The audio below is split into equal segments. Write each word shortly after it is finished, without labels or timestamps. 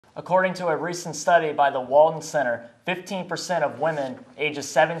According to a recent study by the Walden Center, 15% of women ages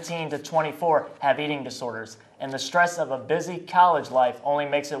 17 to 24 have eating disorders, and the stress of a busy college life only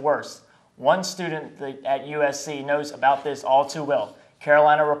makes it worse. One student at USC knows about this all too well.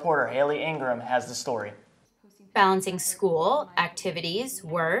 Carolina reporter Hailey Ingraham has the story. Balancing school, activities,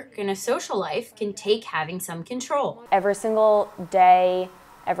 work, and a social life can take having some control. Every single day,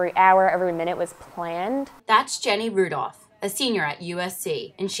 every hour, every minute was planned. That's Jenny Rudolph, a senior at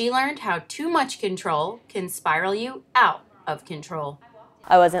USC, and she learned how too much control can spiral you out of control.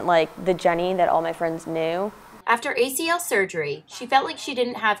 I wasn't like the Jenny that all my friends knew. After ACL surgery, she felt like she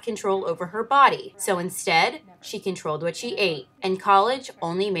didn't have control over her body, so instead, she controlled what she ate, and college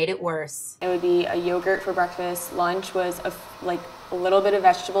only made it worse. It would be a yogurt for breakfast. Lunch was a little bit of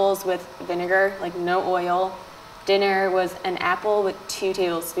vegetables with vinegar, like no oil. Dinner was an apple with 2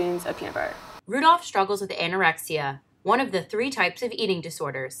 tablespoons of peanut butter. Rudolph struggles with anorexia, one of the 3 types of eating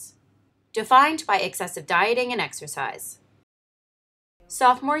disorders, defined by excessive dieting and exercise.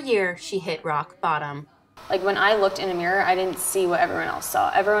 Sophomore year, she hit rock bottom. Like when I looked in a mirror, I didn't see what everyone else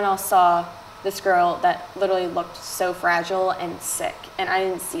saw. Everyone else saw this girl that literally looked so fragile and sick, and I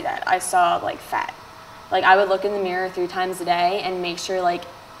didn't see that. I saw like fat. Like I would look in the mirror 3 times a day and make sure like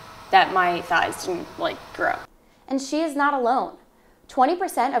that my thighs didn't like grow. And she is not alone.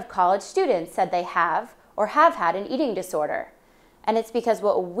 20% of college students said they have or have had an eating disorder. And it's because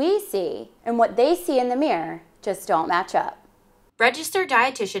what we see and what they see in the mirror just don't match up. Registered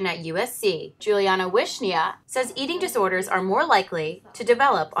dietitian at USC, Juliana Wishnia, says eating disorders are more likely to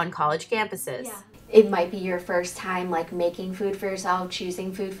develop on college campuses. Yeah. It might be your first time like making food for yourself,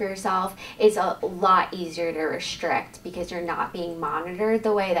 choosing food for yourself. It's a lot easier to restrict because you're not being monitored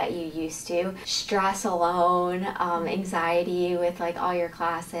the way that you used to. Stress alone, anxiety with like all your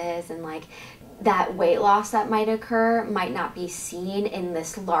classes, and like that weight loss that might occur might not be seen in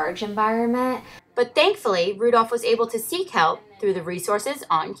this large environment. But thankfully, Rudolph was able to seek help through the resources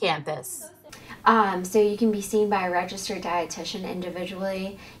on campus. So you can be seen by a registered dietitian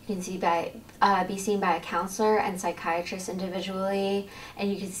individually. You can be seen by a counselor and psychiatrist individually,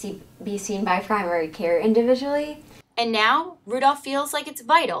 and you can be seen by primary care individually. And now, Rudolph feels like it's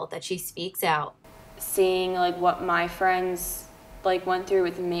vital that she speaks out. Seeing like what my friends like went through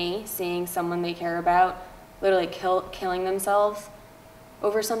with me, seeing someone they care about literally killing themselves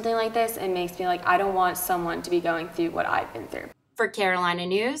over something like this, it makes me like I don't want someone to be going through what I've been through. For Carolina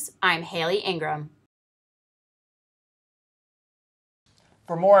News, I'm Hailey Ingraham.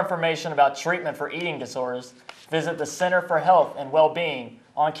 For more information about treatment for eating disorders, visit the Center for Health and Well-Being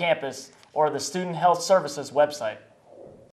on campus or the Student Health Services website.